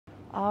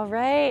All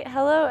right,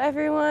 hello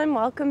everyone.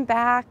 Welcome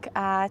back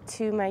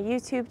to my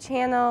YouTube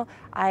channel.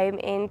 I'm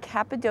in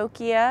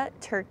Cappadocia,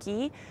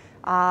 Turkey.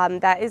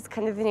 That is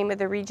kind of the name of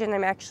the region.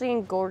 I'm actually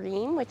in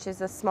Gorim, which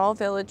is a small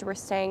village we're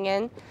staying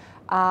in.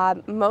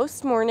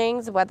 Most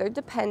mornings, weather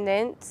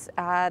dependent.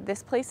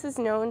 This place is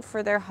known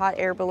for their hot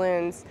air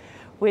balloons,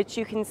 which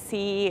you can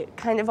see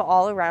kind of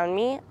all around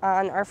me.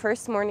 On our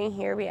first morning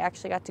here, we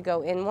actually got to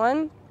go in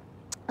one.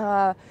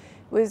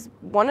 It was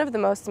one of the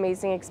most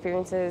amazing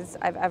experiences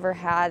I've ever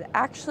had.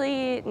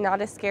 Actually,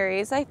 not as scary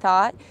as I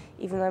thought,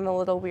 even though I'm a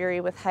little weary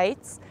with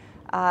heights.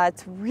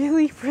 It's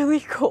really,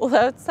 really cold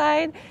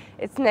outside.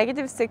 It's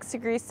 -6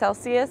 degrees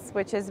Celsius,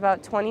 which is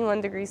about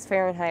 21 degrees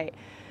Fahrenheit.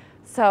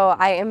 So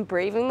I am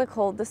braving the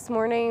cold this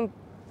morning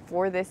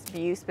for this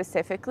view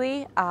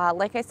specifically.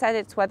 Like I said,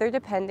 it's weather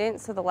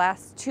dependent. So the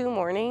last 2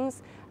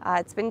 mornings,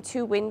 it's been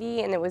too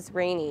windy and it was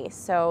rainy,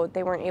 so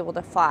they weren't able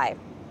to fly.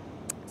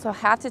 So I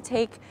have to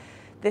take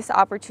this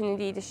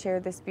opportunity to share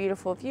this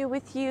beautiful view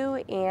with you,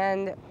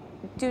 and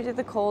due to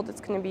the cold,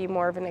 it's going to be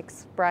more of an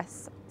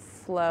express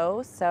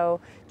flow, so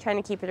trying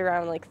to keep it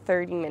around like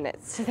 30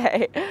 minutes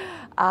today.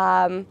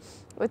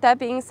 With that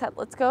being said,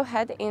 let's go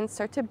ahead and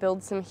start to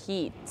build some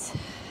heat.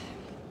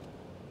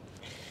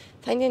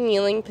 Find a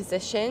kneeling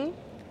position.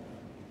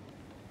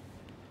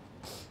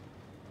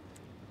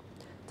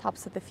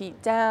 Tops of the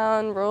feet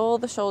down, roll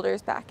the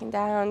shoulders back and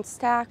down,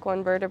 stack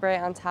one vertebrae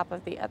on top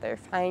of the other.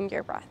 Find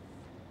your breath.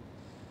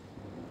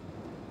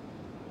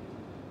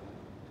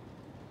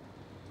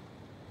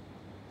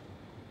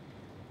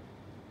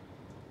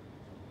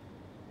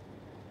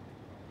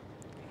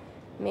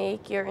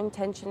 Make your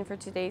intention for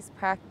today's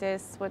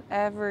practice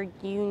whatever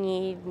you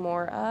need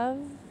more of.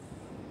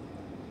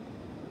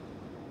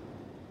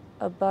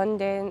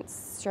 Abundance,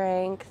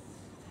 strength.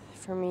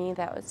 For me,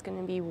 that was going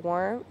to be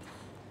warmth.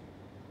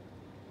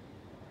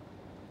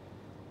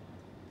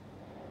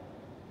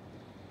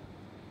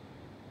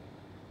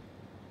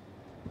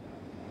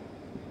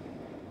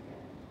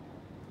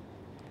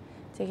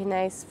 Take a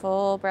nice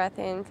full breath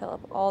in, fill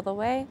up all the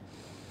way.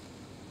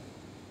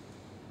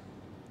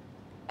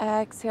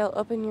 Exhale,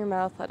 open your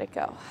mouth, let it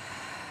go.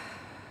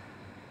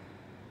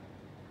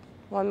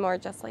 One more,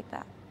 just like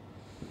that.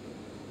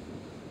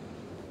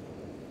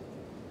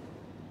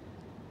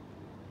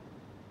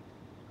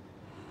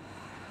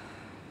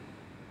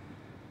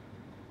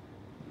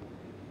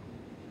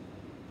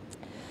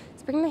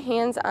 Let's bring the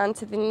hands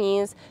onto the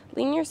knees.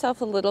 Lean yourself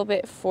a little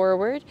bit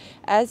forward.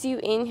 As you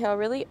inhale,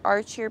 really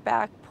arch your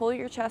back, pull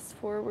your chest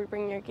forward,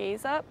 bring your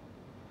gaze up.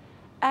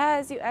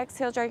 As you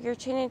exhale, drag your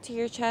chin into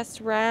your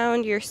chest,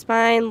 round your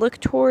spine, look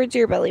towards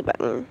your belly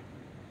button.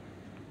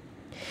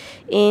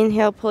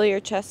 Inhale, pull your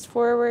chest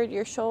forward,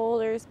 your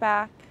shoulders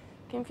back.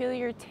 You can feel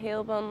your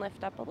tailbone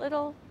lift up a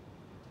little.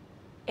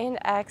 And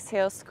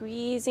exhale,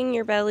 squeezing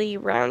your belly,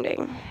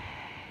 rounding.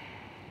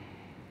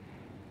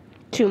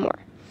 2 more.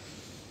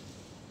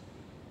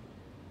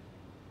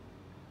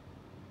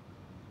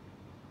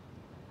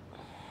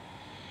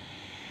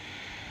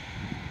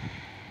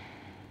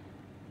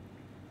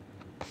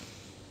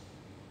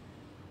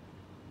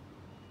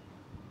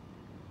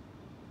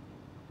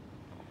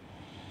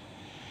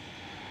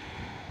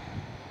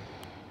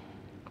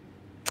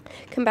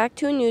 Come back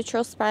to a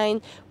neutral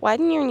spine.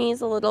 Widen your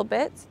knees a little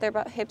bit, so they're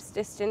about hips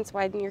distance.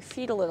 Widen your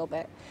feet a little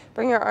bit.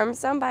 Bring your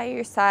arms down by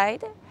your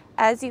side.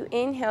 As you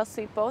inhale,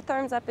 sweep both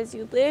arms up as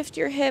you lift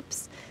your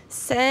hips.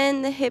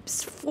 Send the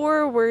hips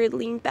forward,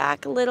 lean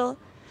back a little.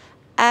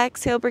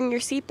 Exhale, bring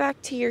your seat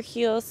back to your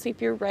heels. Sweep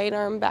your right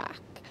arm back.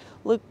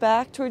 Look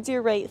back towards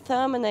your right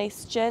thumb, a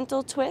nice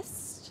gentle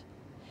twist.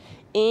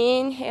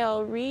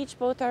 Inhale, reach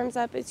both arms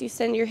up as you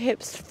send your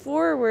hips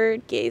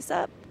forward, gaze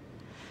up.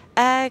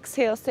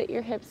 Exhale, sit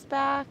your hips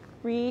back,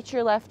 reach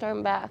your left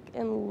arm back,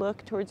 and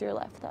look towards your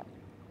left thumb.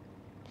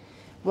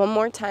 One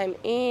more time.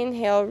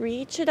 Inhale,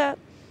 reach it up.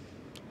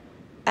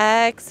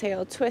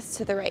 Exhale, twist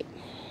to the right.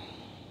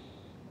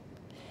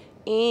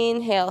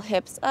 Inhale,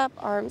 hips up,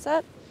 arms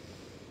up.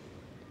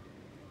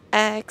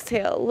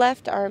 Exhale,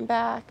 left arm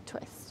back,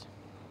 twist.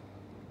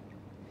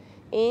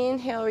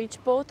 Inhale, reach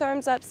both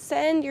arms up,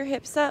 send your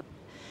hips up.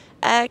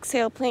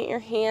 Exhale, plant your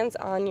hands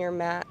on your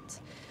mat.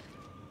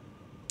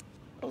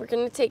 We're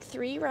going to take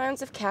 3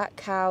 rounds of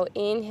cat-cow.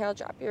 Inhale,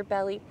 drop your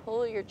belly,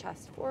 pull your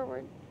chest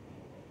forward.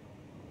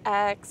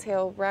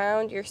 Exhale,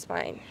 round your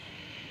spine.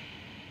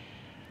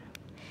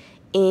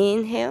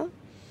 Inhale.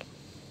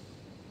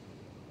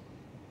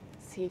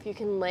 See if you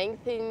can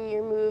lengthen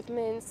your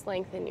movements,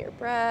 lengthen your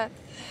breath.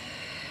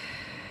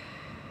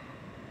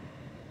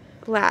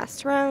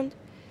 Last round.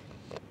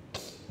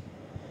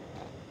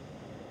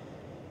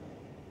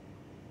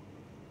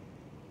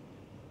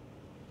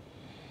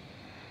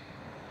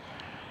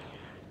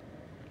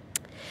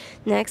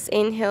 Next,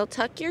 inhale,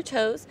 tuck your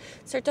toes.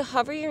 Start to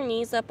hover your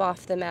knees up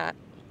off the mat.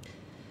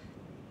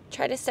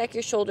 Try to stack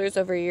your shoulders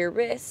over your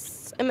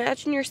wrists.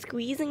 Imagine you're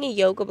squeezing a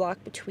yoga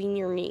block between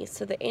your knees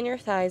so the inner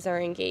thighs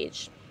are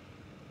engaged.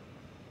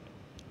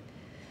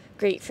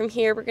 Great. From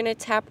here, we're going to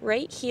tap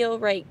right heel,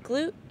 right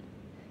glute.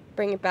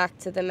 Bring it back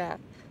to the mat.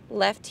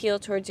 Left heel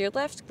towards your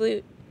left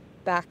glute.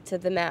 back to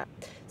the mat.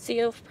 So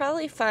you'll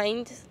probably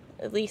find,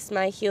 at least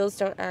my heels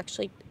don't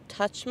actually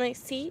touch my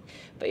seat,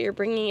 but you're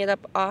bringing it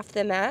up off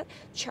the mat.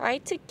 Try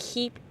to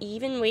keep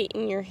even weight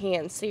in your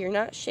hands so you're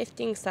not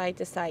shifting side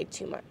to side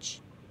too much.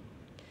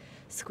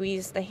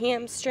 Squeeze the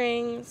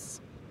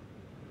hamstrings.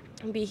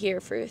 Be here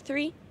for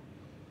 3,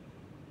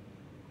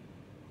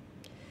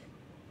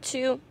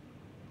 2,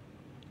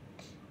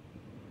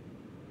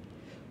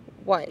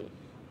 1.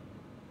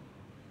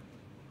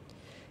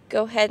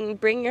 Go ahead and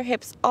bring your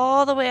hips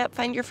all the way up.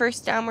 Find your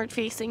first downward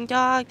facing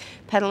dog,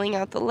 pedaling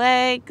out the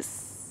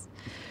legs,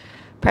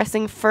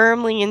 pressing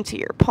firmly into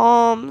your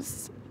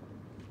palms.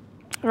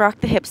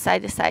 Rock the hips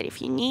side to side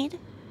if you need.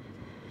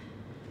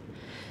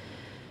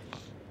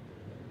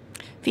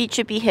 Feet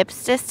should be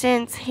hips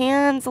distance,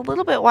 hands a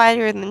little bit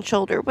wider than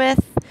shoulder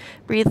width.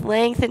 Breathe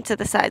length into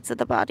the sides of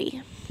the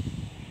body.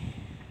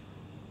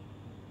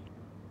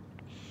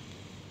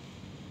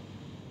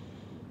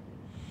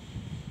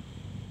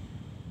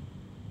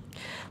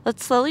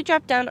 Let's slowly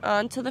drop down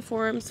onto the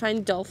forearms,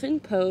 find dolphin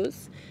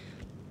pose.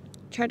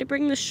 Try to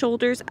bring the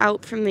shoulders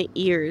out from the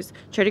ears.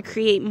 Try to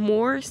create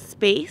more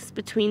space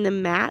between the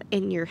mat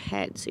and your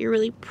head. So you're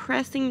really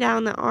pressing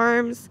down the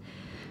arms.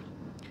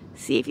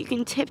 See if you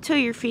can tiptoe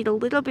your feet a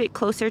little bit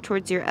closer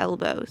towards your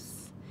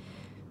elbows.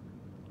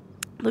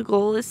 The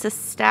goal is to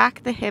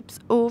stack the hips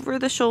over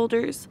the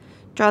shoulders.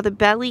 Draw the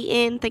belly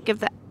in. Think of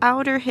the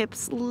outer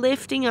hips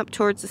lifting up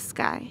towards the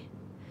sky.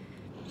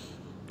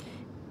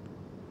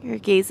 Your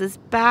gaze is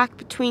back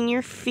between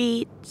your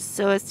feet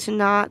so as to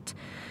not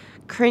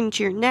cringe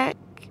your neck.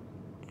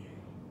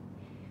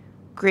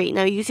 Great.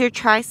 Now use your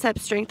tricep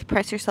strength to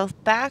press yourself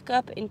back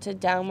up into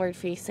downward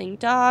facing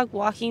dog,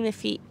 walking the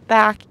feet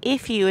back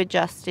if you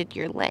adjusted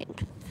your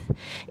length.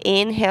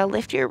 Inhale,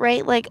 lift your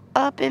right leg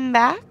up and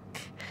back.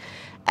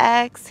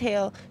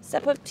 Exhale,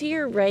 step up to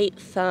your right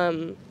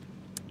thumb.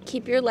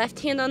 Keep your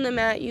left hand on the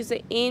mat. Use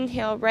it.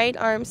 Inhale, right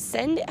arm,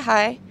 send it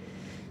high.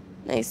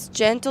 Nice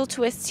gentle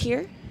twist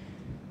here.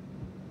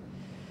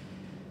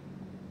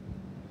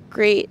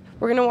 Great.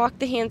 We're going to walk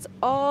the hands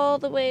all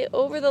the way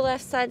over the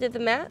left side of the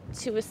mat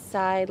to a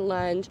side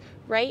lunge.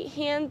 Right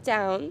hand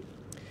down.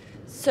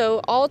 So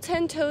all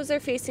 10 toes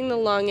are facing the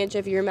long edge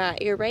of your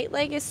mat. Your right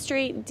leg is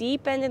straight,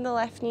 deep bend in the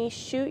left knee.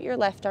 Shoot your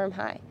left arm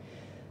high.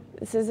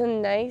 This is a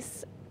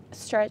nice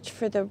stretch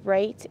for the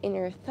right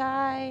inner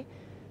thigh.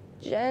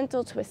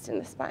 Gentle twist in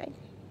the spine.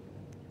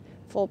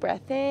 Full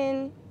breath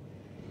in.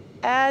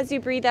 As you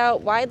breathe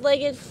out,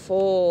 wide-legged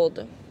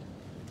fold.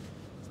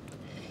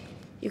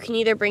 You can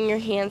either bring your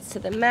hands to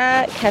the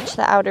mat, catch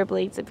the outer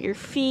blades of your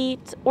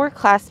feet, or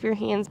clasp your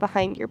hands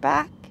behind your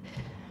back.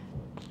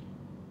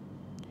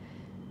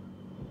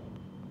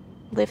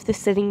 Lift the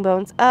sitting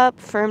bones up,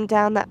 firm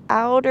down the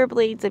outer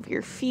blades of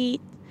your feet,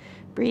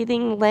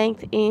 breathing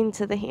length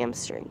into the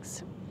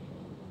hamstrings.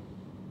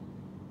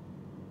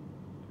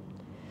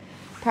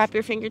 Prop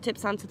your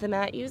fingertips onto the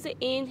mat. Use an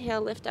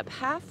inhale, lift up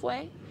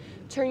halfway.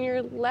 Turn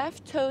your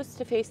left toes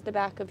to face the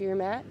back of your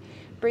mat.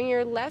 Bring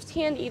your left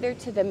hand either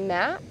to the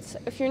mat.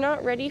 If you're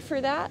not ready for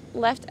that,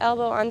 left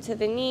elbow onto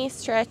the knee.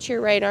 Stretch your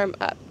right arm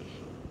up.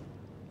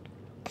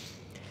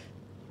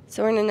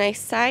 So we're in a nice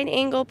side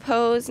angle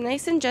pose,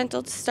 nice and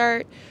gentle to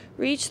start.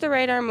 Reach the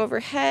right arm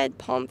overhead,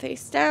 palm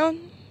face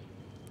down.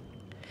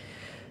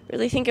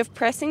 Really think of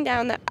pressing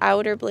down the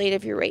outer blade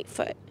of your right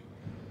foot.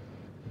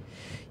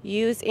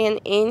 Use an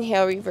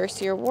inhale,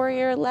 reverse your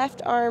warrior.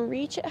 Left arm,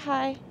 reach it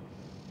high.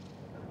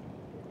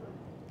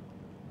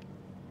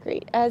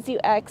 Great. As you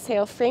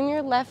exhale, frame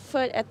your left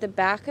foot at the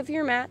back of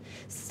your mat.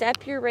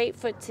 Step your right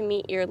foot to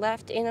meet your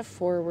left in a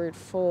forward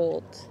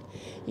fold.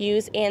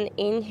 Use an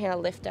inhale,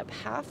 lift up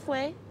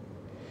halfway.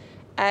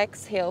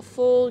 Exhale,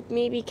 fold,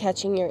 maybe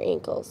catching your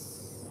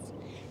ankles.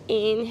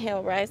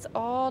 Inhale, rise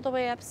all the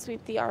way up,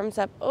 sweep the arms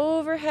up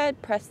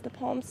overhead, press the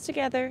palms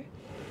together.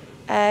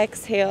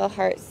 Exhale,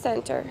 heart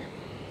center.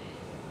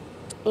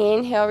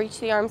 Inhale,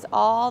 reach the arms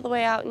all the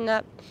way out and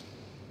up.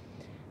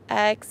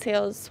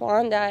 Exhale,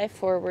 swan dive,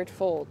 forward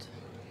fold.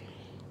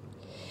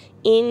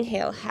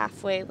 Inhale,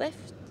 halfway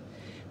lift.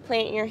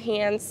 Plant your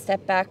hands,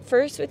 step back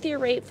first with your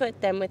right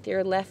foot, then with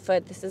your left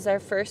foot. This is our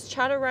first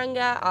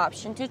chaturanga,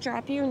 option to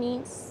drop your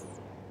knees.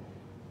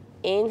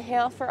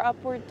 Inhale for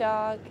upward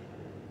dog,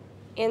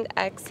 and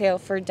exhale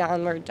for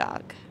downward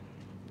dog.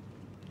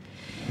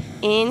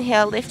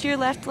 Inhale, lift your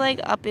left leg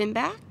up and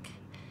back.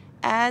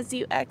 As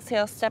you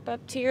exhale, step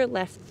up to your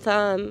left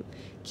thumb.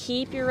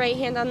 Keep your right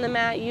hand on the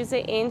mat. Use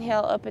it.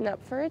 Inhale, open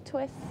up for a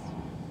twist.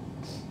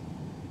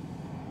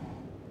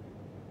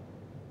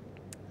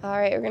 All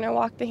right, we're going to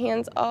walk the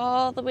hands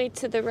all the way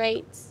to the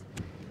right.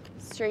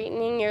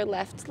 Straightening your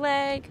left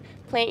leg.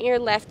 Plant your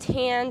left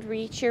hand.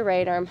 Reach your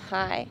right arm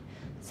high.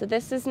 So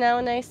this is now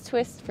a nice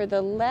twist for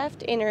the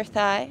left inner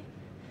thigh.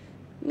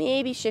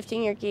 Maybe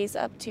shifting your gaze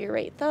up to your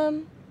right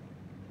thumb.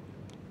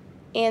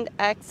 And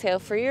exhale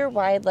for your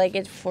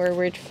wide-legged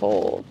forward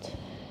fold.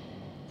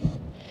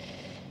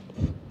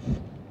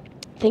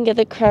 Think of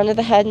the crown of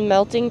the head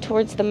melting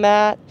towards the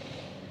mat,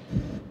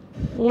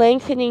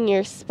 lengthening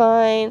your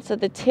spine so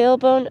the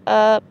tailbone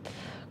up,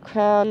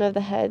 crown of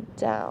the head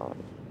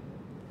down.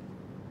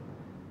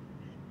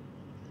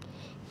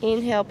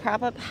 Inhale,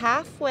 prop up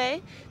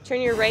halfway.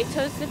 Turn your right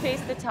toes to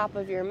face the top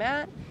of your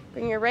mat.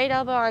 Bring your right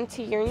elbow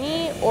onto your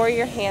knee or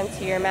your hand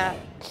to your mat.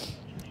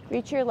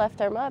 Reach your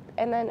left arm up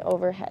and then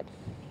overhead.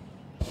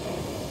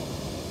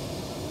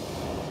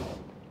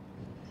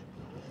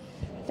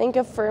 Think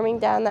of firming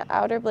down the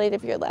outer blade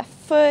of your left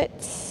foot.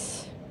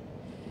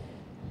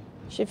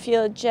 Should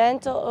feel a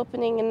gentle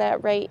opening in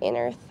that right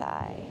inner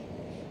thigh.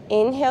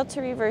 Inhale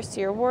to reverse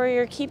your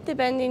warrior. Keep the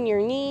bend in your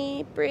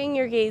knee. Bring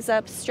your gaze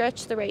up.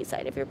 Stretch the right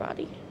side of your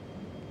body.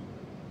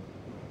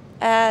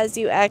 As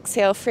you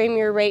exhale, frame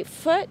your right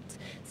foot.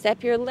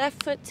 Step your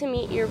left foot to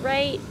meet your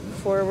right.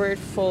 Forward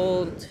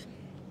fold.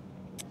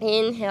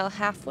 Inhale,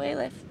 halfway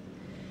lift.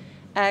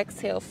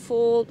 Exhale,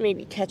 fold,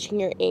 maybe catching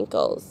your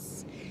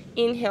ankles.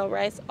 Inhale,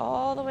 rise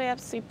all the way up.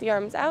 Sweep the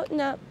arms out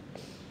and up.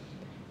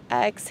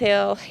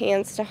 Exhale,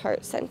 hands to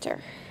heart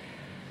center.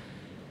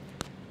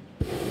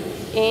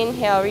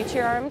 Inhale, reach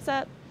your arms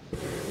up.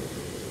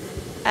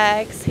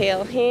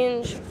 Exhale,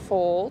 hinge,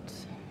 fold.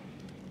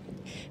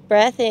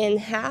 Breath in,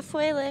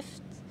 halfway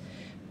lift.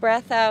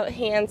 Breath out,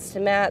 hands to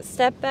mat.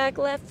 Step back,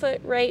 left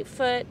foot, right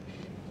foot.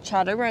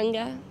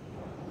 Chaturanga.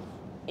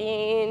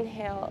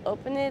 Inhale,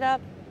 open it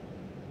up.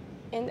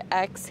 And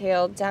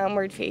exhale,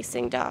 downward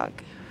facing dog.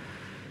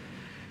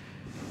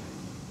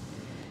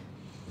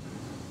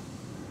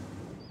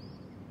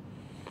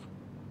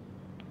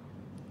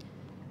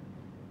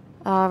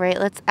 All right,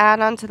 let's add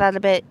on to that a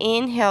bit.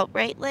 Inhale,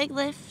 right leg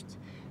lift.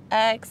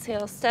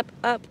 Exhale, step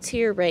up to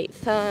your right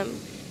thumb.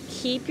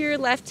 Keep your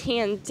left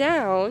hand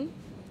down.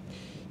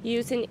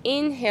 Use an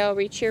inhale,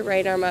 reach your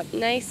right arm up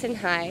nice and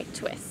high,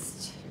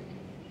 twist.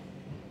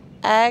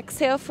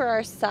 Exhale for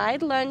our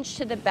side lunge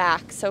to the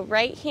back. So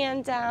right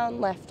hand down,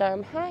 left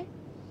arm high.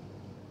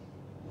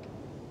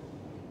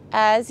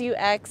 As you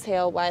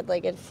exhale,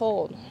 wide-legged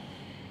fold.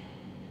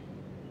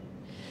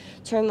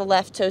 Turn the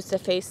left toes to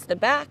face the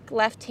back,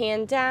 left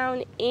hand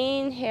down,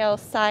 inhale,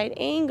 side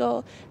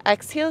angle,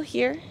 exhale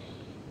here.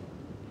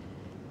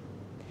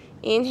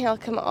 Inhale,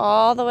 come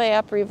all the way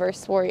up,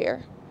 reverse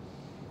warrior.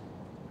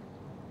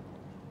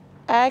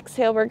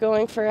 Exhale, we're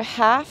going for a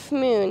half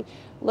moon.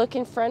 Look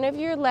in front of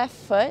your left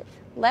foot,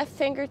 left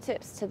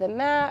fingertips to the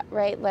mat,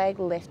 right leg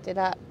lifted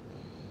up.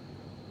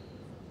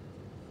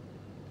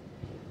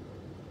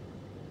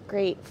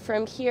 Great.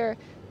 From here,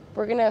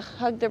 we're going to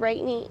hug the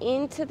right knee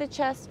into the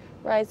chest,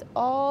 rise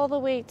all the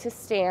way to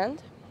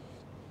stand.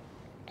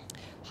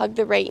 Hug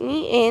the right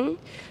knee in.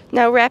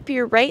 Now wrap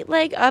your right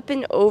leg up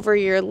and over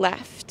your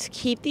left.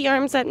 Keep the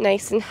arms up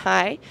nice and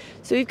high.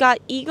 So we've got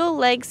eagle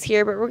legs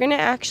here, but we're going to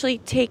actually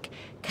take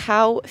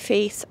cow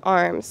face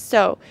arms.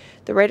 So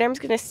the right arm's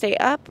going to stay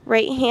up,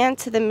 right hand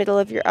to the middle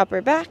of your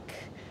upper back,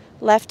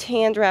 left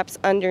hand wraps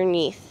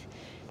underneath.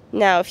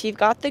 Now, if you've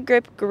got the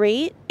grip,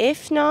 great.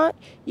 If not,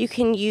 you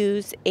can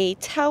use a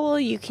towel.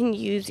 You can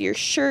use your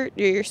shirt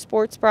or your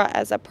sports bra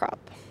as a prop.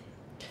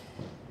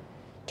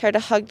 Try to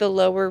hug the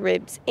lower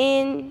ribs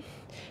in.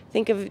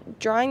 Think of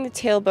drawing the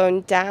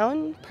tailbone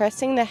down,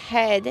 pressing the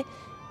head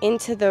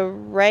into the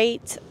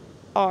right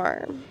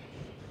arm.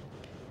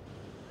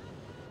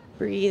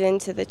 Breathe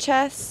into the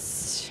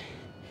chest.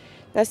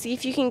 Now see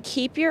if you can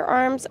keep your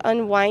arms,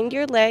 unwind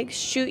your legs,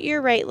 shoot your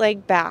right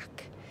leg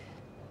back.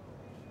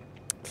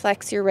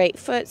 Flex your right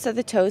foot so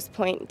the toes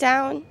point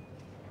down.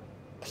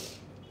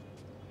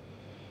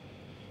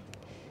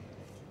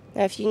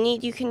 Now if you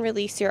need, you can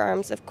release your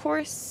arms, of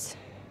course.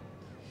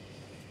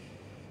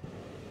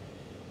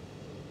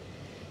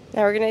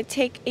 Now we're going to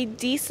take a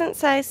decent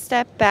sized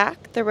step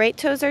back. The right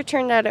toes are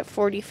turned out at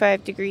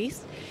 45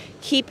 degrees.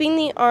 Keeping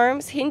the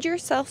arms, hinge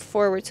yourself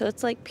forward so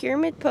it's like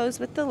pyramid pose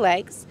with the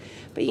legs.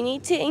 But you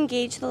need to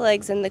engage the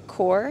legs and the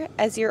core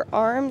as your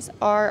arms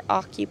are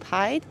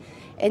occupied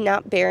and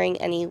not bearing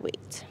any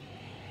weight.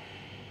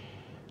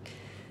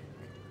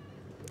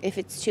 If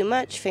it's too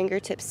much,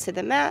 fingertips to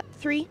the mat.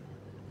 3,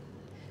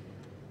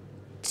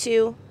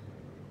 2.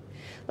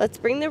 Let's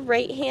bring the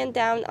right hand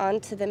down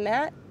onto the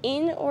mat,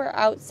 in or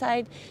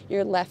outside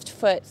your left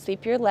foot.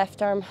 Sweep your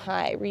left arm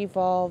high,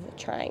 revolve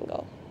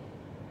triangle.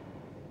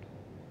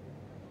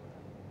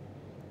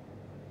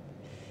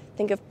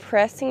 Think of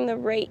pressing the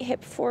right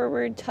hip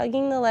forward,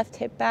 tugging the left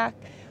hip back.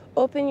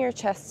 Open your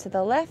chest to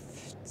the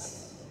left.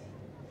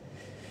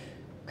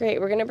 Great,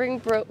 we're going to bring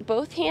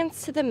both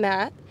hands to the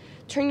mat.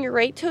 Turn your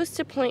right toes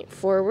to point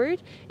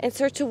forward and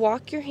start to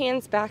walk your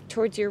hands back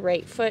towards your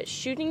right foot,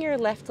 shooting your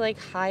left leg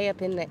high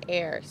up in the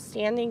air,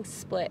 standing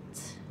split.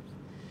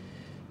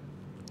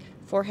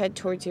 Forehead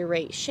towards your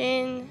right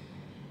shin.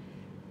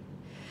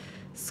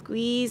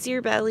 Squeeze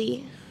your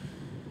belly.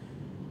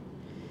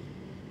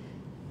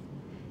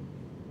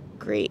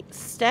 Great.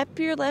 Step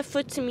your left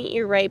foot to meet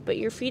your right, but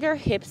your feet are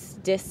hips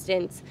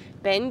distance.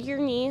 Bend your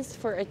knees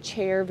for a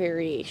chair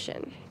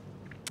variation.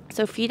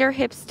 So feet are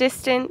hips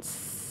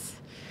distance.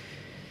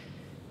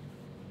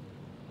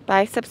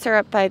 Biceps are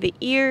up by the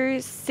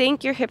ears.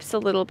 Sink your hips a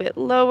little bit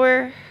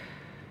lower.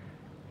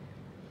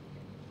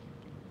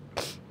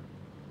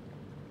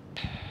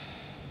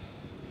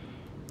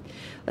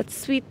 Let's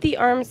sweep the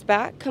arms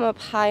back, come up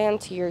high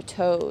onto your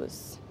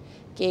toes.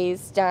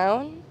 Gaze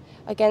down.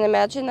 Again,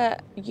 imagine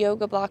that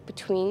yoga block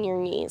between your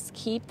knees.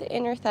 Keep the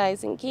inner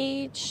thighs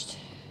engaged.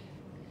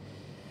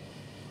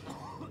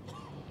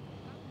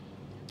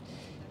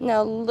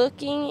 Now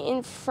looking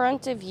in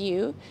front of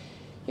you,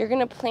 you're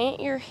going to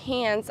plant your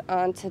hands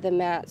onto the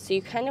mat. So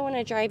you kind of want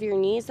to drive your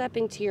knees up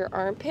into your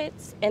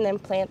armpits and then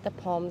plant the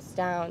palms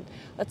down.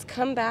 Let's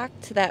come back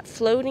to that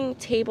floating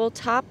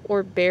tabletop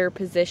or bear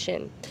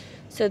position.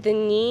 So the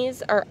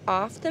knees are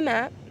off the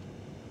mat.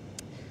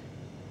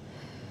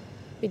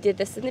 We did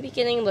this in the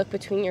beginning. Look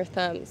between your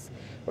thumbs.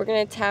 We're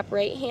going to tap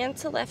right hand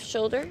to left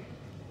shoulder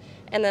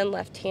and then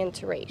left hand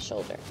to right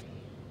shoulder.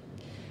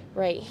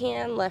 Right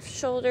hand, left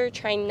shoulder.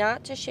 Try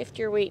not to shift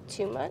your weight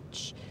too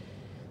much.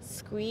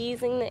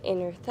 Squeezing the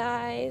inner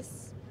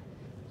thighs.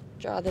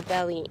 Draw the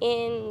belly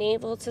in,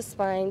 navel to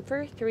spine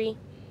for 3,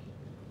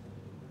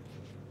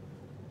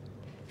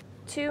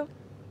 2,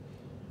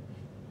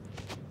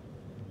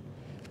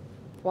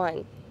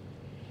 1.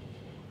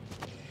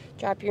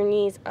 Drop your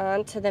knees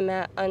onto the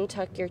mat,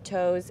 untuck your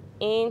toes.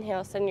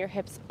 Inhale, send your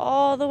hips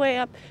all the way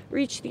up.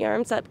 Reach the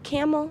arms up,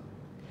 camel.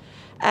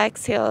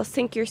 Exhale,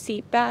 sink your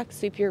seat back,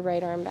 sweep your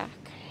right arm back.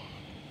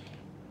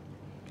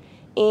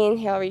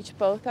 Inhale, reach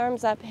both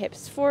arms up,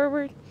 hips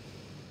forward.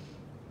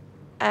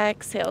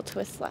 Exhale,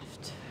 twist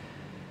left.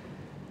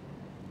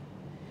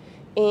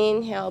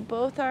 Inhale,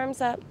 both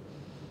arms up.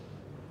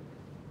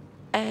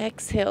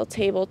 Exhale,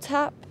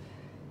 tabletop.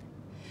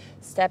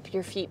 Step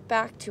your feet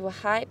back to a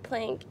high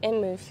plank and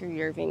move through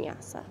your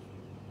vinyasa.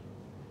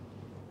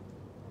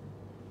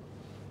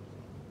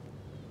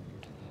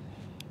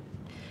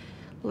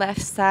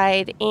 Left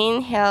side,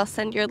 inhale,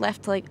 send your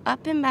left leg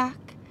up and back.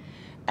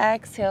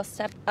 Exhale,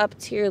 step up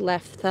to your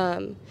left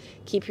thumb.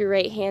 Keep your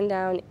right hand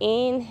down.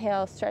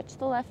 Inhale, stretch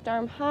the left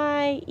arm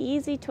high,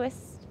 easy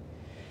twist.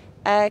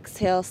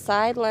 Exhale,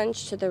 side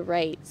lunge to the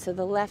right. So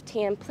the left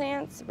hand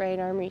plants, right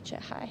arm reach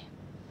it high.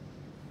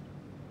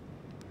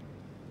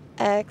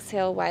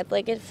 Exhale,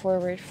 wide-legged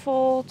forward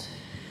fold.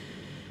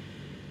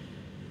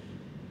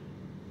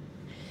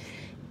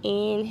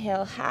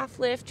 Inhale, half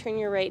lift, turn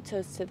your right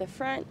toes to the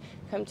front,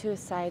 come to a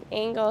side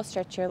angle,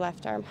 stretch your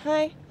left arm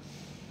high.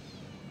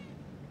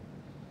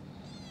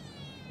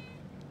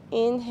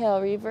 Inhale,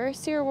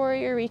 reverse your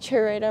warrior, reach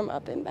your right arm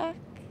up and back.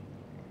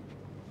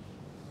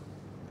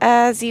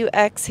 As you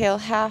exhale,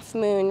 half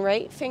moon,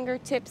 right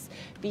fingertips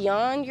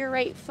beyond your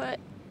right foot,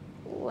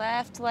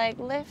 left leg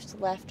lift,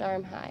 left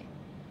arm high.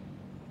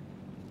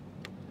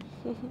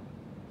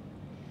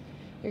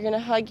 You're going to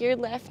hug your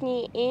left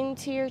knee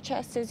into your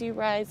chest as you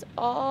rise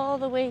all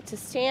the way to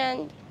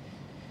stand.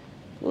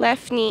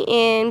 Left knee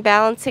in,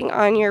 balancing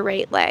on your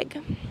right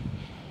leg.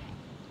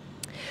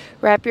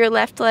 Wrap your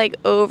left leg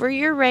over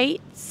your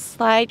right.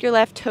 Slide your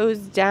left toes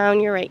down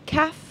your right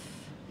calf.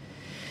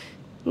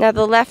 Now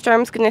the left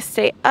arm's going to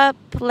stay up.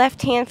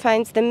 Left hand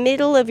finds the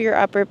middle of your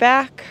upper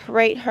back.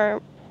 Right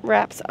arm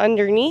wraps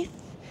underneath.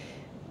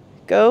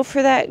 Go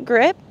for that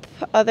grip.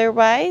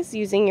 Otherwise,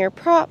 using your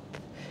prop,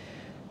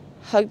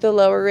 hug the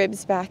lower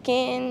ribs back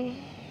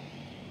in.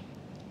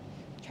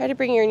 Try to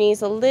bring your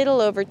knees a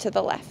little over to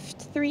the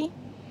left. 3.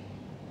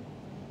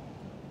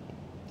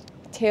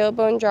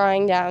 Tailbone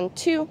drawing down.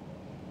 2.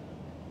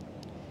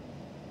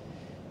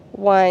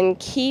 1.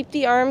 Keep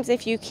the arms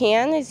if you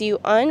can as you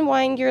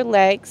unwind your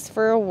legs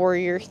for a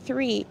warrior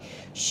 3.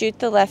 Shoot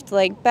the left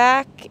leg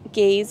back,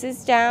 gaze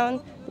is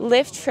down,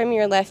 lift from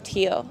your left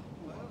heel.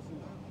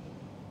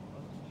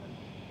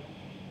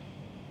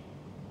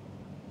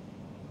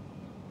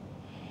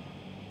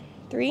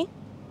 3,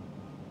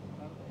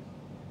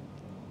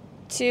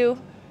 2,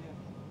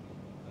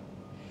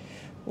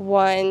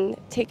 1.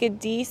 Take a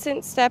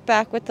decent step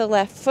back with the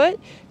left foot.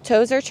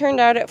 Toes are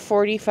turned out at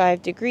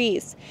 45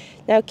 degrees.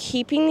 Now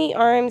keeping the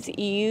arms,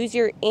 use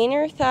your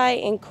inner thigh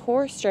and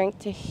core strength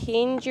to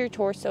hinge your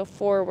torso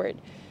forward.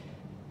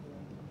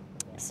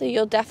 So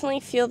you'll definitely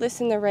feel this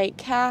in the right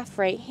calf,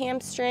 right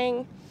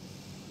hamstring.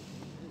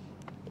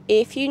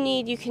 If you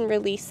need, you can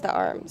release the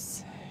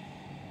arms.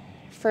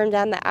 Firm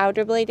down the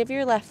outer blade of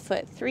your left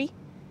foot. 3,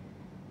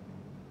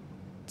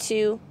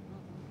 2,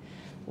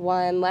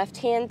 1. Left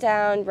hand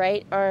down,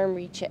 right arm,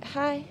 reach it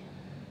high.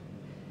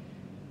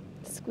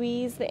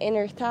 Squeeze the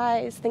inner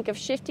thighs. Think of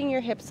shifting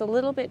your hips a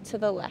little bit to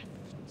the left.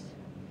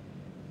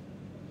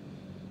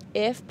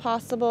 If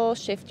possible,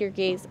 shift your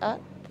gaze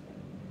up.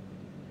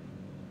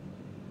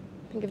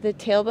 Think of the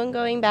tailbone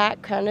going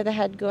back, crown of the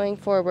head going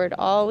forward,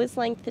 always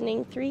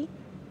lengthening. 3,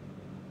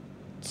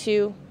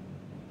 2,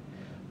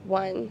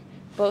 1.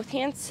 Both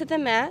hands to the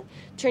mat.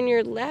 Turn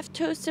your left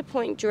toes to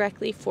point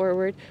directly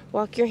forward.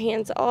 Walk your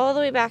hands all the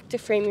way back to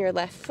frame your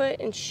left foot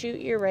and shoot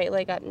your right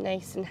leg up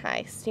nice and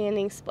high.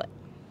 Standing split.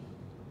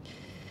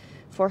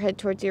 Forehead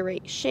towards your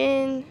right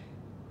shin.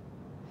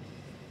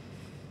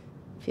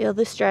 Feel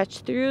the stretch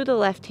through the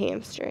left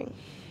hamstring.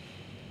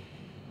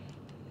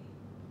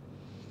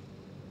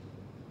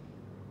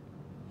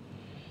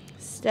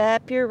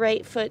 Step your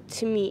right foot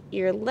to meet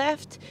your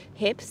left.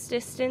 Hips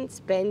distance.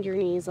 Bend your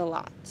knees a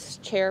lot.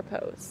 Chair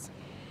pose.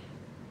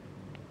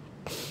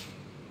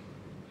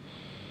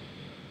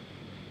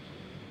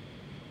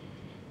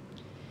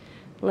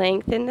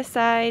 Lengthen the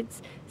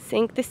sides,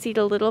 sink the seat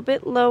a little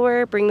bit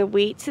lower, bring the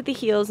weight to the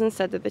heels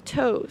instead of the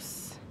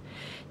toes.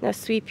 Now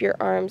sweep your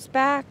arms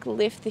back,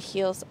 lift the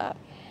heels up.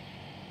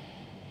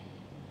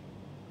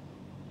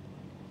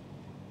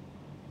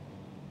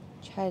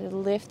 Try to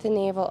lift the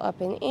navel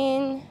up and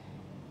in.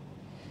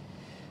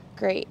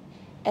 Great.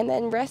 And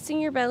then resting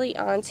your belly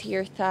onto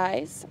your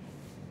thighs.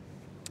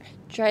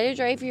 Try to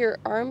drive your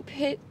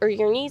armpit or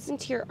your knees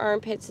into your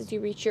armpits as you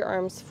reach your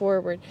arms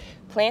forward.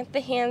 Plant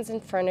the hands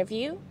in front of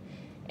you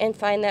and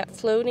find that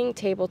floating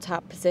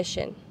tabletop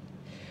position.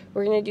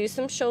 We're going to do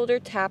some shoulder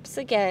taps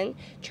again,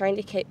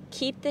 trying to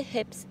keep the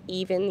hips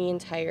even the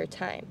entire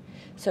time.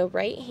 So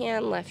right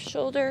hand, left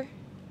shoulder,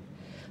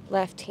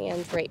 left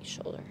hand, right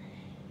shoulder.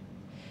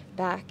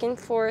 Back and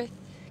forth,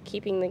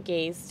 keeping the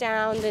gaze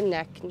down, the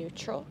neck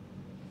neutral.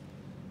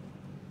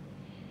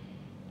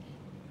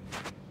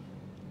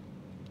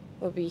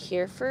 We'll be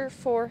here for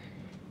 4,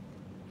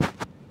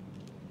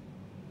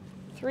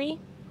 3,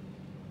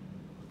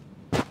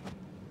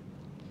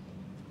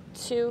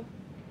 2,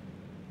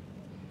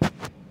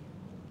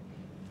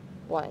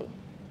 1.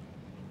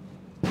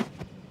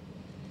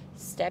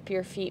 Step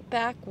your feet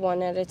back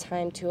one at a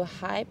time to a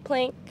high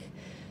plank.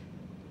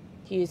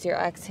 Use your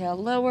exhale,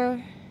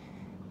 lower.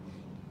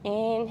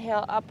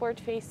 Inhale, upward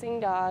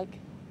facing dog.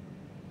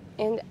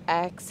 And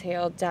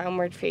exhale,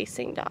 downward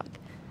facing dog.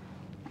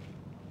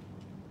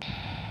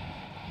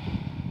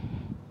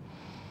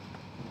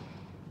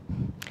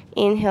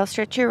 Inhale,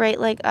 stretch your right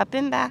leg up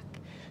and back.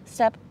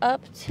 Step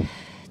up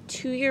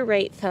to your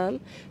right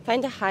thumb.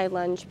 Find a high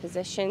lunge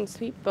position.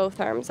 Sweep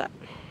both arms up.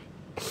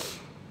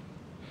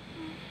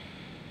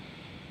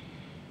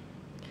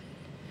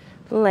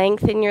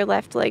 Lengthen your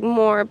left leg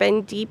more.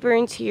 Bend deeper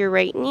into your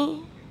right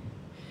knee.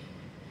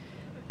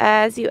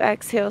 As you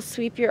exhale,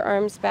 sweep your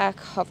arms back.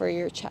 Hover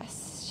your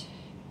chest.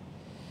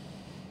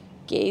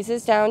 Gaze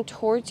is down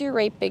towards your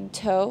right big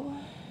toe.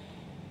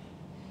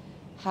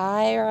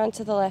 Higher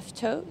onto the left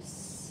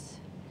toes.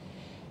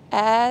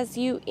 As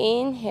you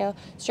inhale,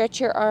 stretch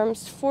your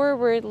arms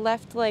forward,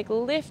 left leg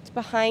lift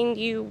behind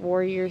you,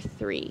 warrior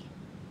 3.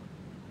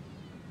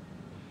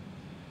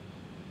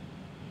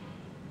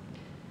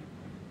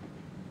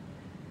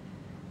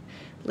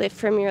 Lift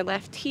from your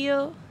left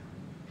heel.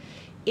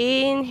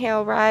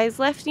 Inhale, rise,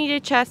 left knee to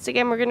chest.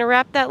 Again, we're going to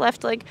wrap that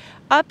left leg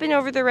up and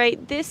over the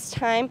right. This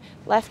time,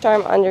 left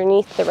arm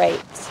underneath the right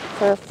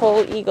for a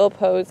full eagle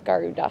pose,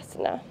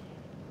 Garudasana.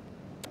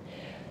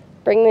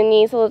 Bring the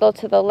knees a little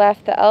to the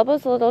left, the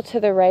elbows a little to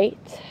the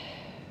right.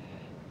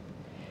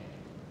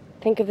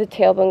 Think of the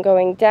tailbone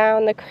going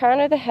down, the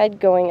crown of the head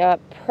going up.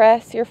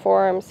 Press your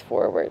forearms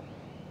forward.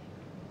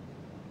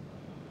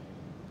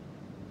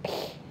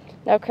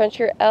 Now crunch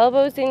your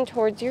elbows in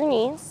towards your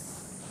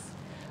knees.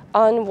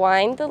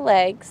 Unwind the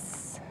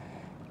legs.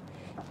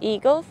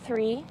 Eagle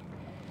 3.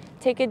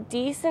 Take a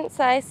decent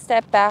sized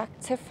step back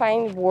to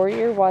find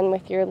warrior 1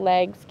 with your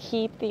legs.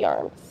 Keep the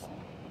arms.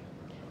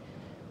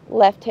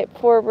 Left hip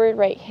forward,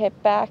 right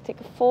hip back. Take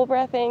a full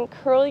breath in,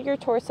 curl your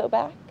torso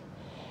back.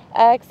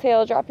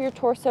 Exhale, drop your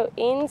torso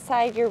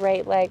inside your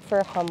right leg for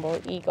a humble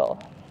eagle.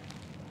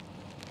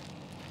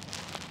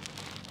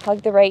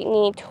 Hug the right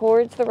knee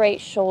towards the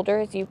right shoulder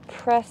as you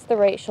press the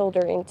right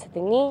shoulder into the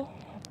knee.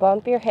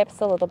 Bump your hips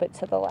a little bit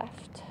to the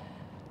left.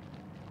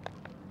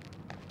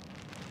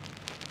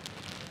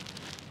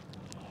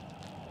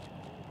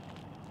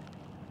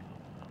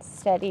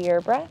 Steady your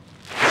breath.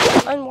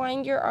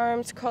 Unwind your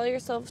arms, crawl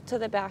yourself to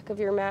the back of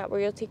your mat where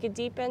you'll take a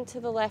deep bend to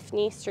the left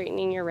knee,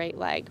 straightening your right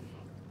leg.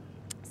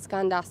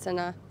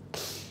 Skandasana.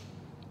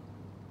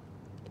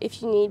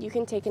 If you need, you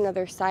can take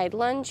another side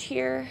lunge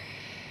here.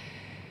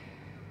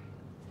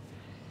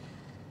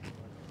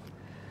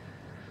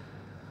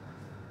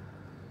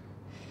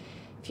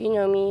 If you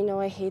know me, you know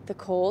I hate the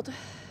cold.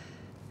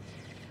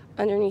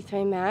 Underneath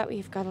my mat,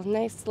 we've got a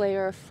nice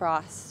layer of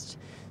frost,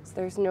 so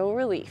there's no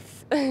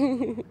relief.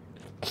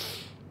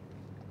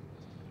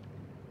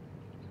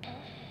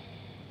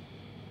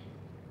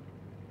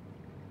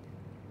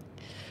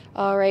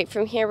 All right,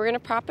 from here, we're going to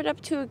prop it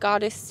up to a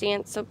goddess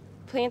stance. So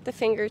plant the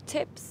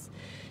fingertips,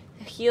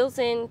 heels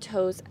in,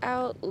 toes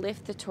out,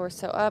 lift the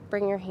torso up,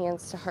 bring your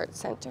hands to heart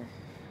center.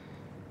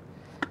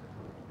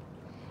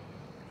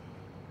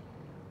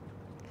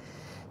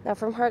 Now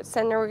from heart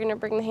center, we're going to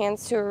bring the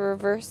hands to a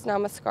reverse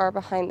namaskar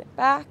behind the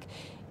back.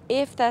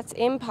 If that's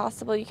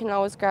impossible, you can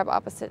always grab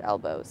opposite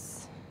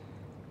elbows.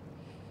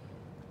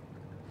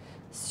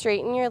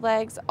 Straighten your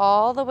legs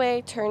all the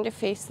way, turn to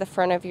face the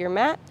front of your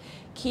mat.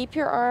 Keep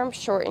your arms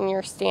short in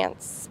your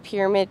stance.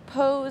 Pyramid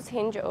pose,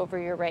 hinge over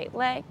your right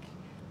leg.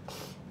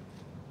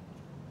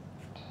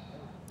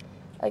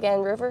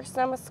 Again, reverse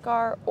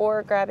namaskar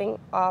or grabbing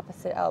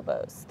opposite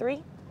elbows.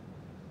 3,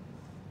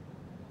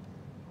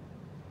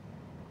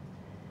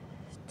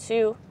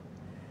 2,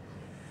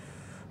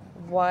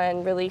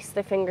 1. Release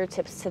the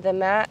fingertips to the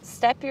mat.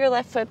 Step your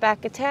left foot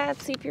back a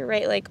tad. Sweep your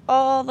right leg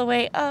all the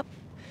way up.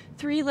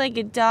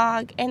 3-legged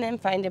dog, and then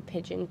find a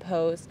pigeon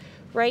pose.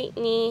 Right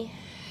knee,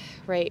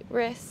 right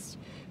wrist,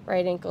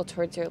 right ankle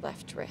towards your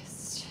left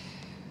wrist.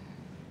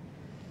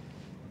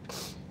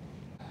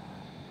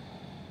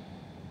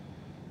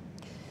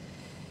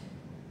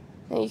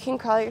 Now you can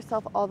crawl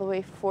yourself all the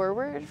way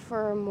forward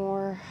for a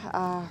more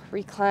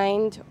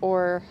reclined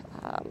or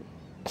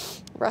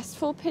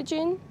restful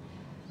pigeon.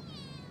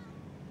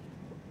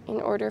 In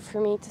order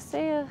for me to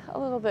stay a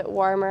little bit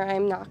warmer,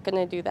 I'm not going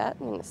to do that.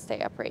 I'm going to stay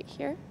upright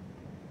here.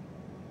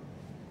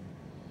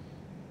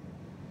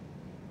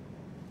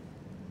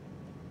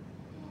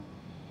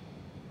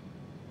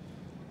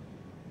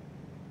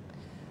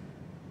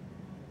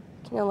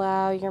 You can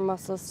allow your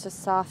muscles to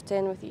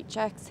soften with each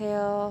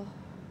exhale.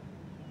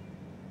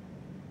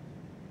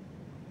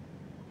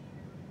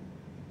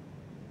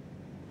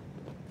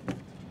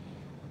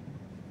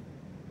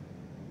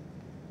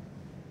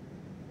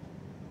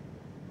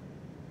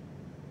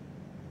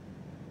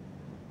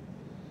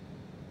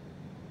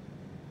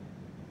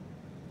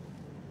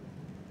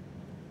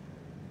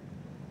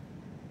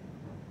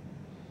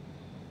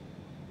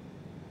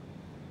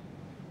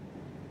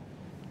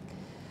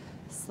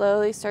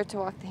 Slowly start to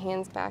walk the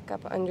hands back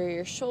up under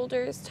your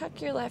shoulders,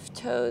 tuck your left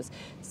toes,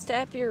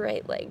 step your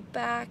right leg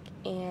back,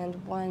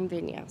 and one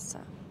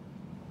vinyasa.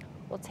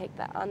 We'll take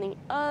that on the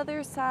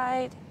other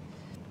side,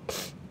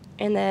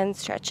 and then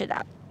stretch it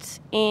out.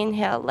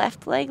 Inhale,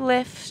 left leg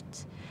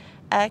lift.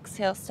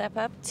 Exhale, step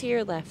up to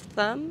your left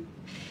thumb.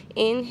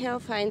 Inhale,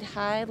 find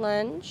high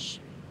lunge.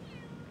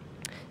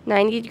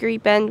 90-degree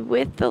bend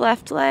with the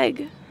left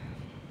leg.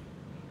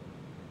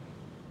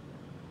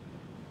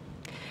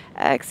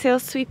 Exhale,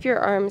 sweep your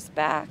arms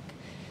back.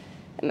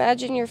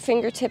 Imagine your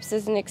fingertips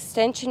as an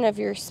extension of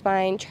your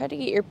spine. Try to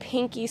get your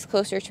pinkies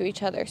closer to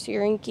each other so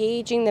you're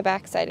engaging the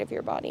backside of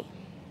your body.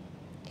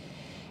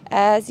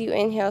 As you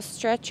inhale,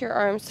 stretch your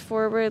arms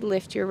forward,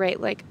 lift your right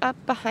leg up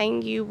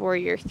behind you,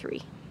 warrior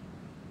three.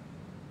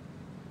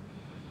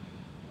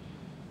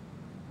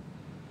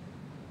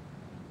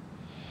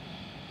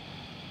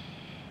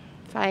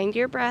 Find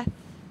your breath.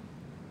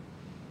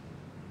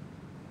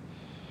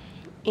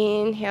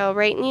 Inhale,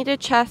 right knee to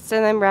chest,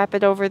 and then wrap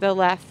it over the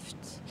left.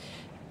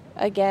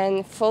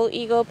 Again, full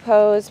eagle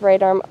pose,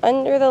 right arm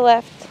under the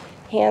left,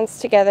 hands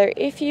together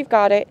if you've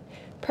got it.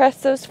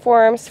 Press those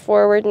forearms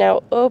forward,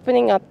 now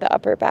opening up the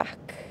upper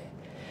back.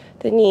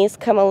 The knees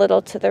come a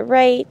little to the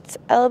right,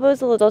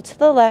 elbows a little to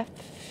the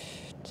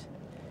left.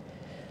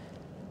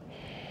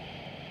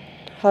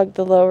 Hug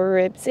the lower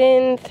ribs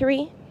in,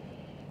 3.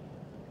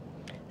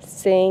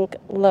 Sink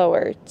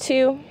lower,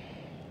 2.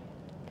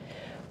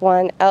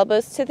 1,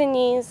 elbows to the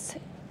knees.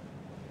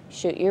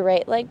 Shoot your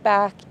right leg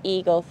back,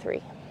 eagle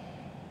 3.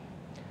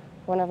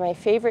 One of my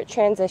favorite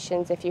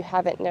transitions if you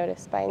haven't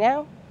noticed by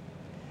now.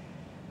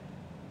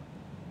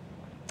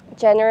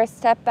 Generous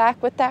step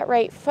back with that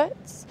right foot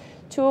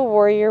to a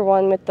warrior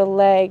 1 with the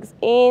legs.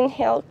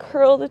 Inhale,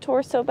 curl the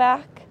torso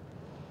back.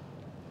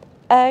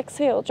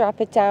 Exhale,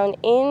 drop it down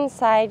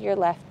inside your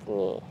left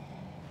knee.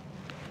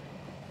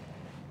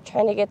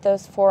 Trying to get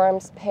those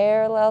forearms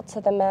parallel to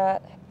the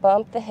mat.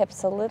 Bump the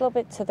hips a little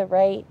bit to the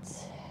right.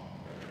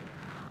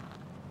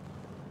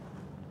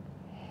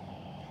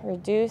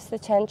 Reduce the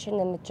tension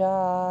in the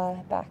jaw,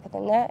 back of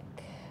the neck.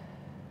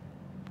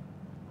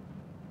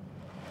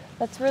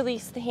 Let's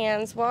release the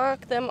hands.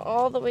 Walk them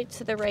all the way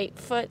to the right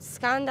foot,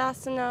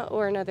 Skandasana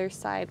or another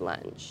side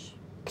lunge.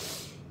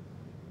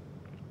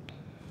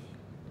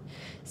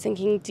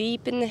 Sinking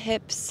deep in the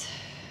hips,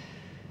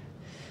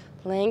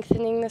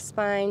 lengthening the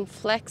spine,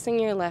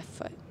 flexing your left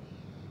foot.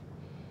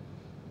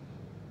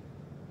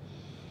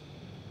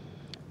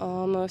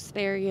 Almost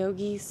there,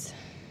 yogis.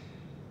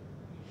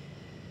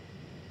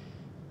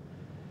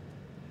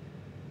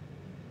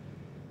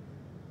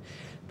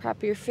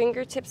 Prop your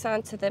fingertips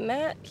onto the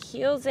mat,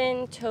 heels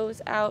in,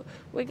 toes out.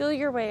 Wiggle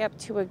your way up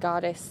to a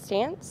goddess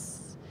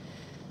stance.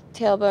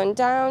 Tailbone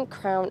down,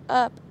 crown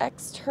up,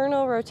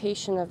 external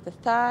rotation of the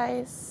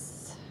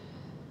thighs.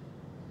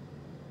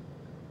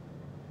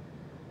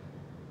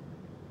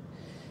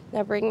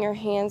 Now bring your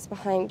hands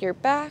behind your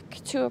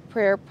back to a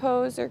prayer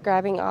pose or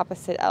grabbing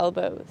opposite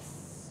elbows.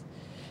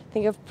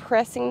 Think of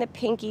pressing the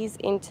pinkies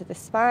into the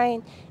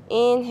spine.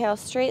 Inhale,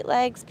 straight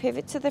legs,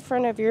 pivot to the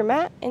front of your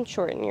mat and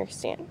shorten your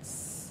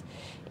stance.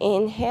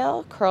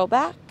 Inhale, curl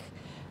back.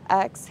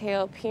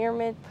 Exhale,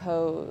 pyramid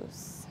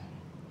pose.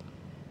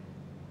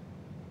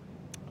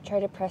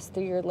 Try to press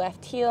through your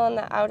left heel on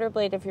the outer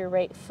blade of your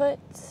right foot.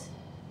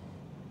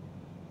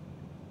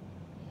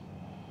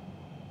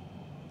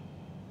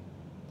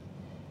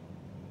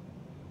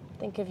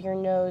 Think of your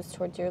nose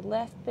towards your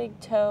left big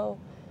toe.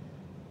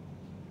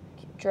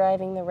 Keep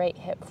driving the right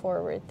hip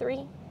forward.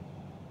 3,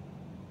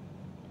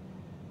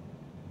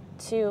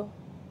 2,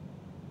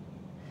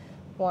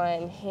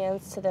 1.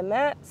 Hands to the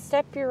mat.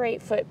 Step your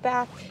right foot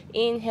back.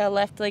 Inhale,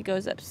 left leg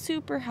goes up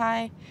super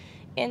high.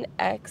 And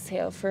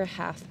exhale for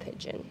half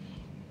pigeon.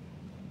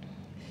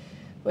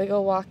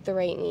 Wiggle, walk the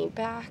right knee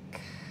back.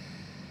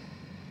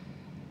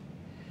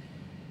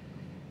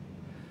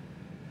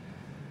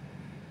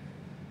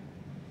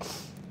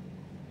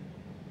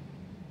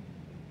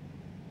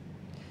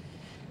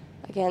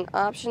 Again,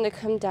 option to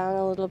come down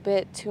a little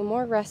bit to a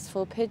more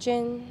restful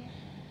pigeon.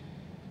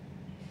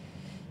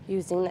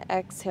 Using the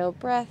exhale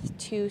breath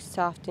to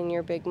soften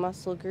your big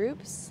muscle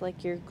groups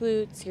like your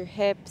glutes, your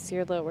hips,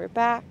 your lower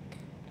back.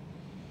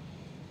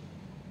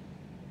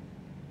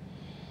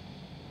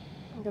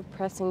 Think of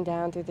pressing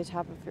down through the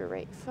top of your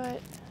right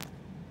foot.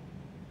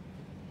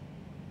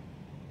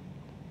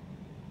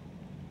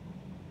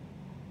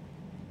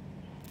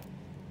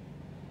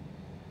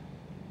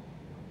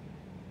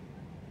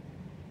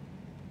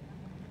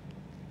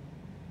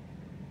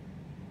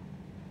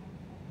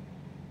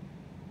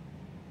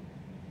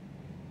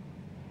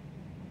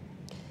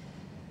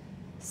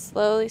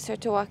 Slowly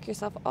start to walk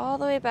yourself all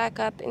the way back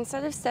up.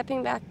 Instead of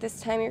stepping back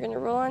this time, you're going to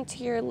roll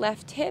onto your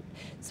left hip,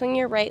 swing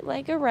your right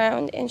leg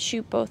around, and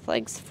shoot both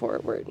legs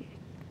forward.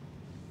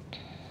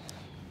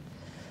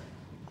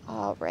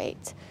 All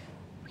right.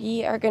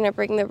 We are going to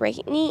bring the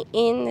right knee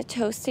in, the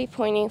toes stay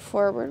pointing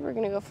forward. We're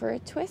going to go for a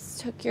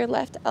twist. Hook your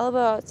left elbow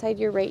outside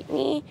your right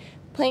knee.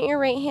 Plant your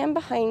right hand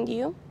behind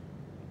you.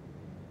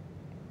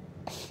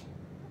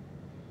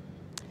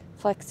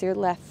 Flex your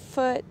left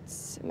foot.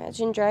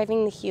 Imagine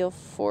driving the heel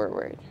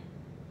forward.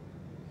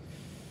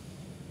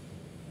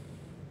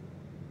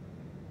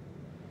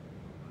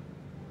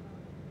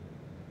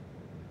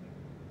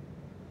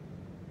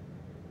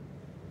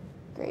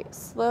 Great.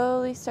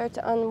 Slowly start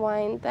to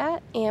unwind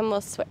that, and we'll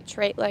switch.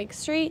 Right leg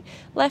straight,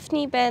 left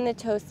knee bend, the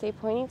toes stay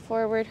pointing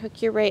forward.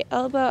 Hook your right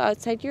elbow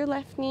outside your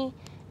left knee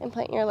and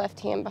plant your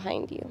left hand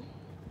behind you.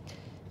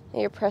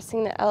 Now you're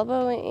pressing the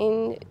elbow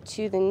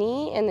into the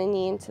knee and the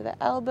knee into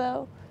the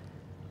elbow.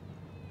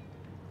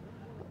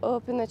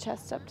 Open the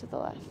chest up to the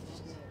left.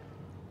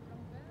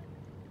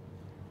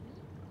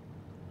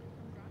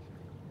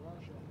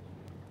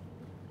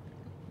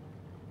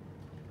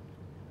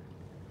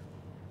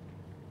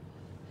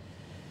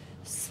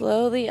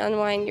 Slowly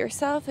unwind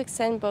yourself,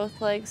 extend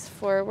both legs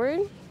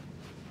forward.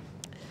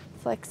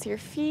 Flex your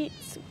feet,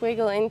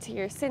 wiggle into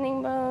your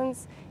sitting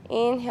bones.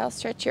 Inhale,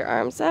 stretch your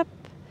arms up,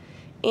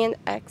 and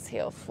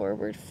exhale,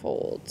 forward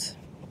fold.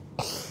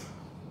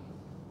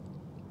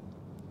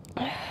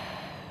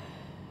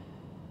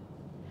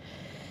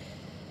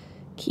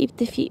 Keep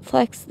the feet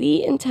flexed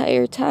the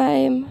entire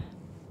time.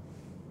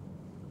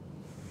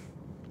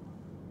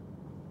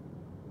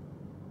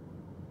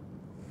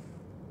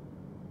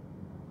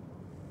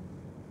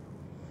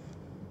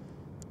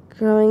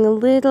 Growing a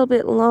little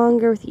bit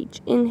longer with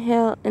each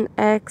inhale and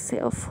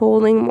exhale,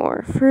 folding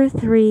more for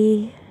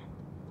 3,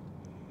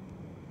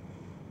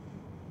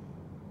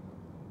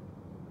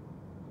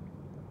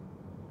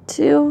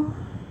 2,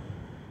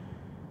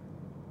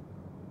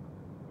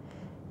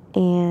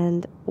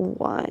 and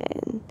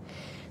 1.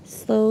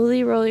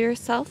 Slowly roll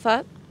yourself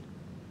up.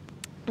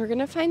 We're going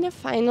to find a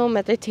final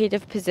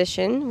meditative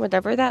position,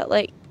 whatever that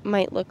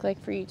might look like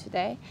for you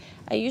today.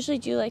 I usually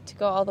do like to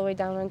go all the way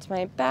down onto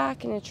my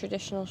back in a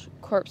traditional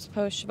corpse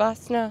pose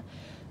shavasana.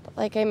 But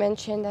like I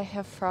mentioned, I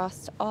have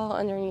frost all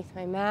underneath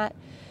my mat,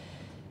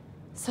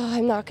 so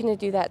I'm not going to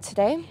do that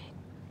today.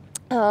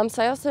 So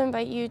I also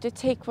invite you to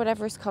take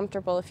whatever's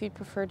comfortable. If you'd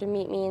prefer to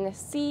meet me in a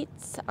seat,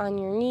 on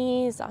your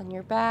knees, on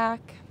your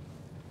back.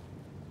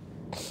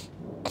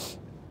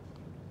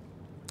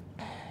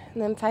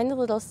 And then find a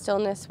little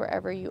stillness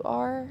wherever you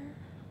are.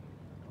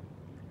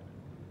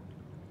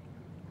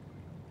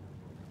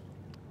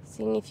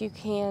 Seeing if you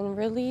can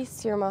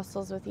release your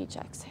muscles with each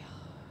exhale.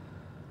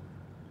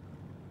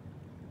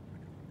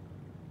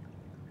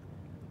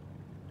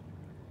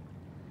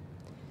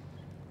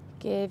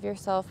 Give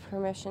yourself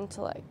permission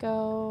to let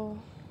go.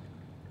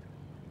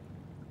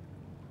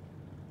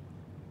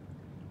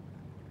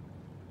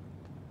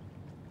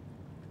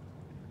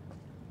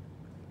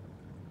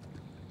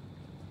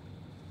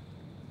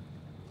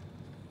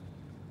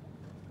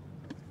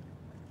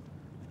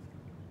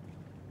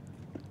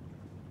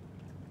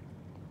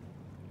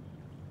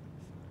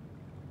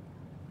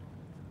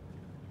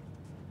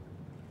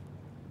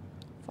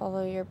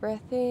 Follow your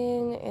breath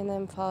in, and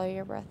then follow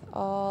your breath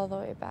all the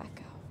way back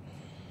out.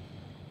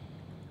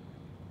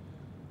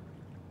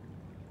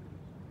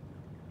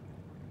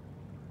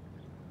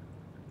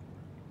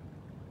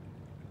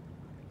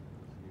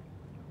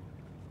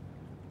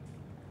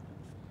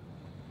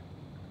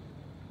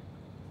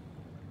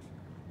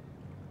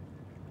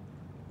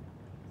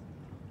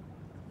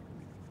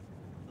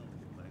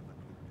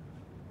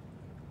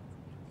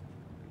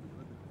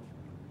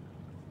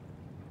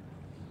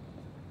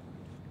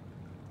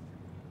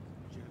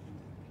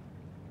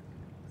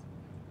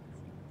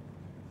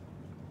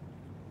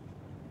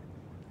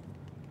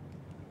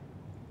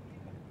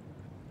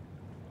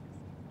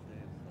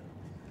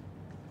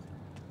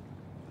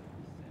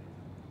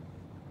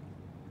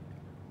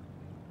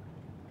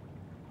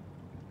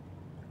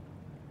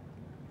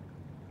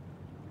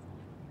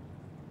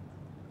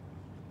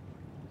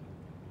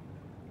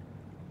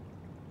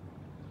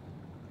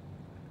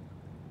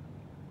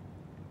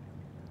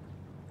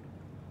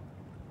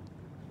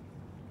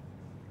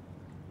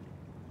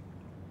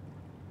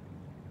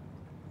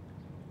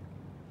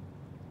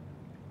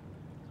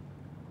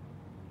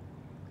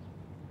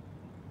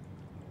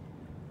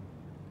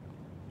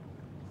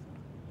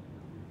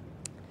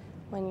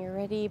 When you're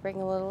ready,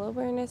 bring a little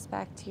awareness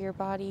back to your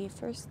body.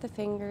 First the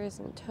fingers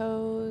and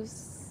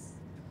toes.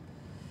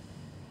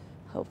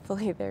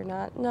 Hopefully they're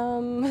not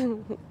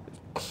numb.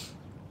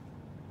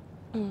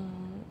 You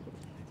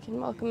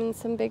can welcome in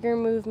some bigger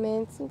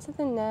movements into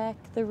the neck,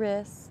 the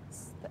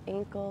wrists, the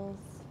ankles.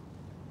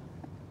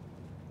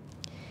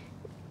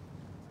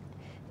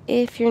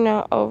 If you're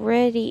not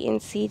already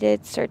in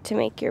seated, start to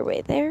make your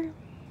way there.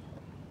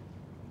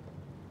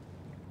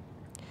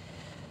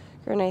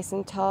 Grow nice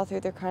and tall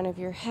through the crown of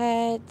your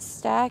head,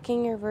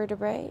 stacking your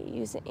vertebrae.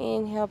 Use an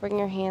inhale, bring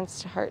your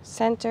hands to heart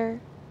center.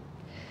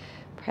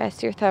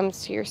 Press your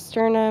thumbs to your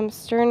sternum,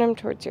 sternum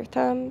towards your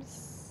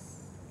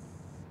thumbs.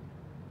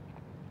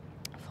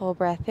 Full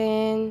breath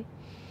in,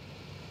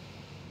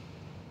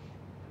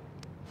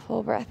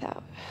 full breath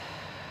out.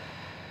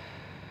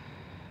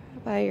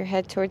 Bow your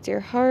head towards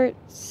your heart.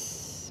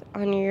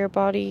 Honor your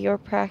body, your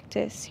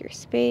practice, your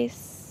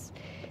space.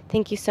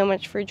 Thank you so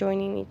much for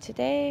joining me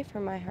today.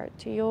 From my heart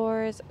to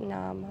yours,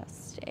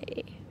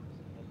 namaste.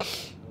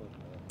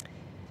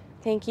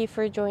 Thank you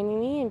for joining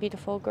me in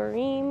beautiful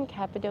Gorim,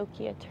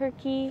 Cappadocia,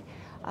 Turkey,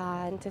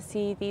 and to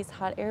see these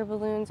hot air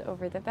balloons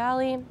over the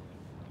valley.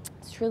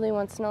 It's truly a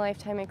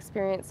once-in-a-lifetime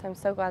experience. I'm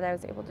so glad I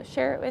was able to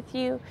share it with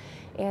you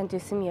and do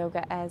some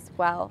yoga as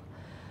well.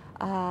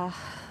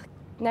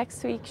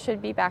 Next week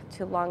should be back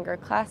to longer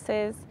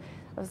classes.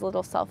 I was a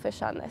little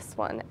selfish on this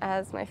one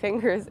as my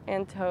fingers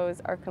and toes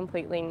are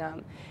completely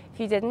numb. If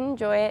you did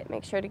enjoy it,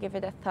 make sure to give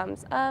it a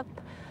thumbs up.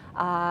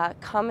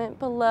 Comment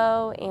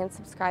below and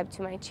subscribe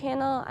to my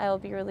channel. I will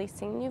be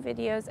releasing new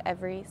videos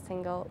every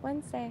single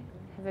Wednesday.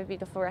 Have a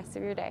beautiful rest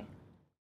of your day.